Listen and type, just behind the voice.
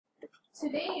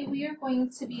Today we are going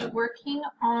to be working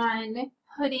on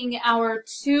putting our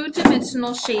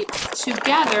two-dimensional shapes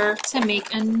together to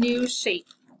make a new shape.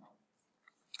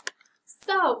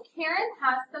 So Karen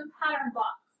has some pattern blocks.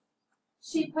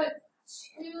 She puts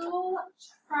two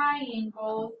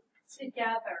triangles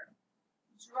together.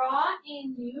 Draw a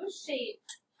new shape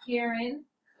Karen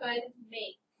could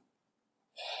make.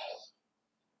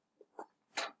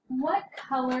 What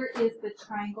color is the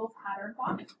triangle pattern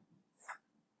block?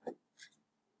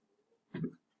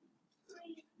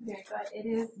 Very good. It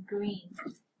is green.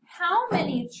 How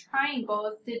many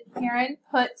triangles did Karen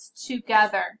put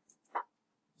together?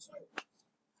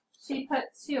 She put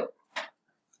two.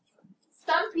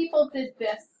 Some people did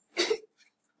this.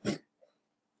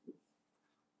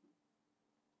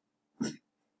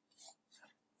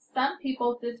 Some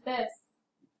people did this.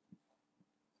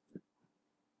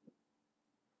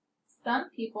 Some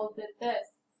people did this.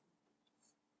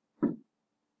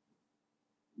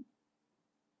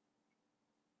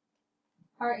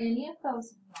 Are any of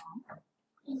those wrong?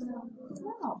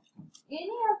 No. Any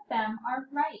of them are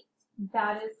right.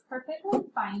 That is perfectly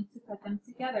fine to put them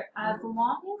together as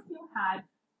long as you had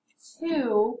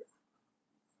two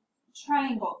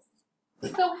triangles.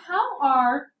 So how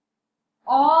are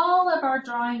all of our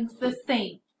drawings the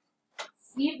same?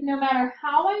 No matter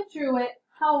how I drew it,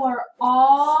 how are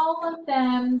all of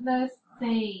them the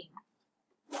same?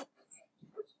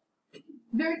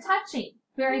 They're touching.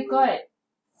 Very good.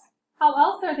 How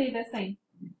else are they the same?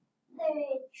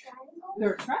 They're triangles.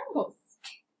 They're triangles.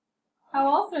 How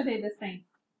else are they the same?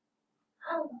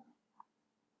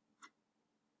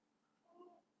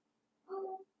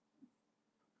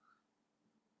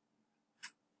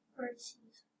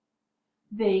 Vertices.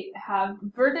 They have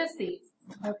vertices.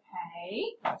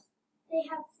 Okay. They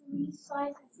have three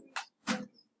sides and three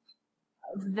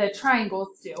vertices. The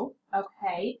triangles do.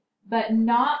 Okay. But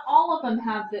not all of them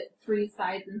have the three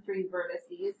sides and three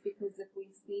vertices, because if we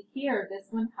see here, this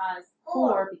one has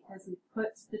four because we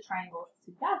put the triangles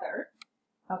together.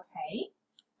 Okay.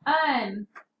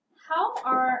 How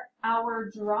are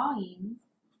our drawings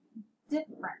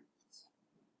different?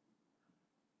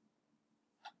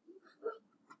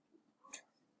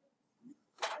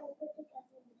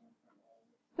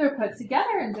 They're put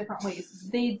together in different ways.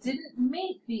 They didn't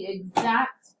make the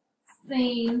exact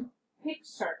same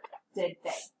picture, did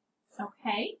they?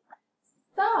 Okay.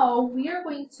 So we are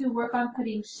going to work on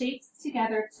putting shapes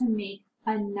together to make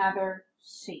another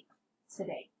shape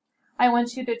today. I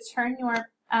want you to turn your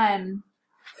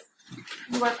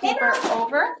paper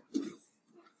over.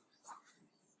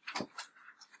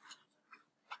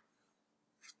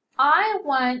 I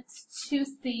want to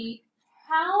see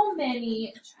how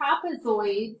many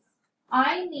trapezoids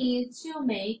I need to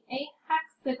make a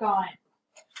hexagon.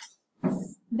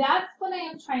 That's what I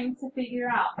am trying to figure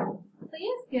out.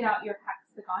 Please get out your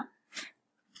hexagon.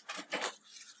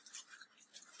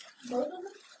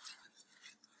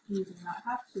 You do not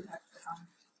have two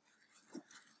hexagons.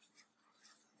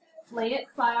 Lay it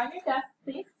flat on your desk,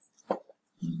 please.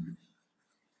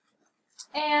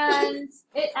 And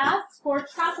it asks for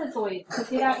trapezoids. So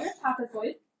get out your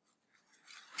trapezoid.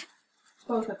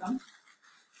 Both of them.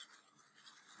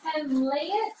 And lay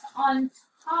it on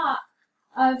top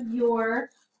of your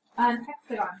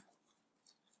hexagon.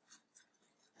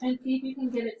 And see if you can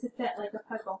get it to fit like a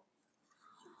puzzle.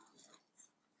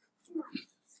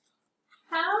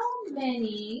 How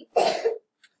many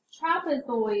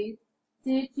trapezoids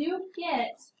did you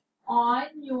get on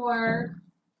your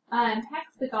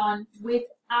hexagon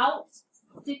without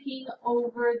sticking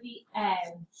over the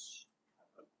edge?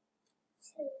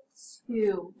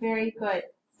 Two. Very good.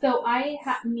 So I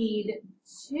need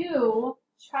two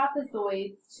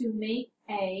trapezoids to make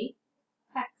a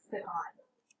hexagon.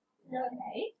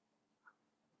 Okay.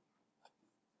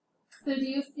 So do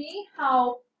you see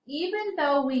how even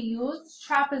though we use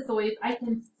trapezoids, I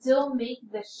can still make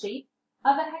the shape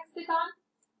of a hexagon,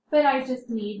 but I just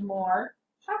need more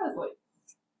trapezoids.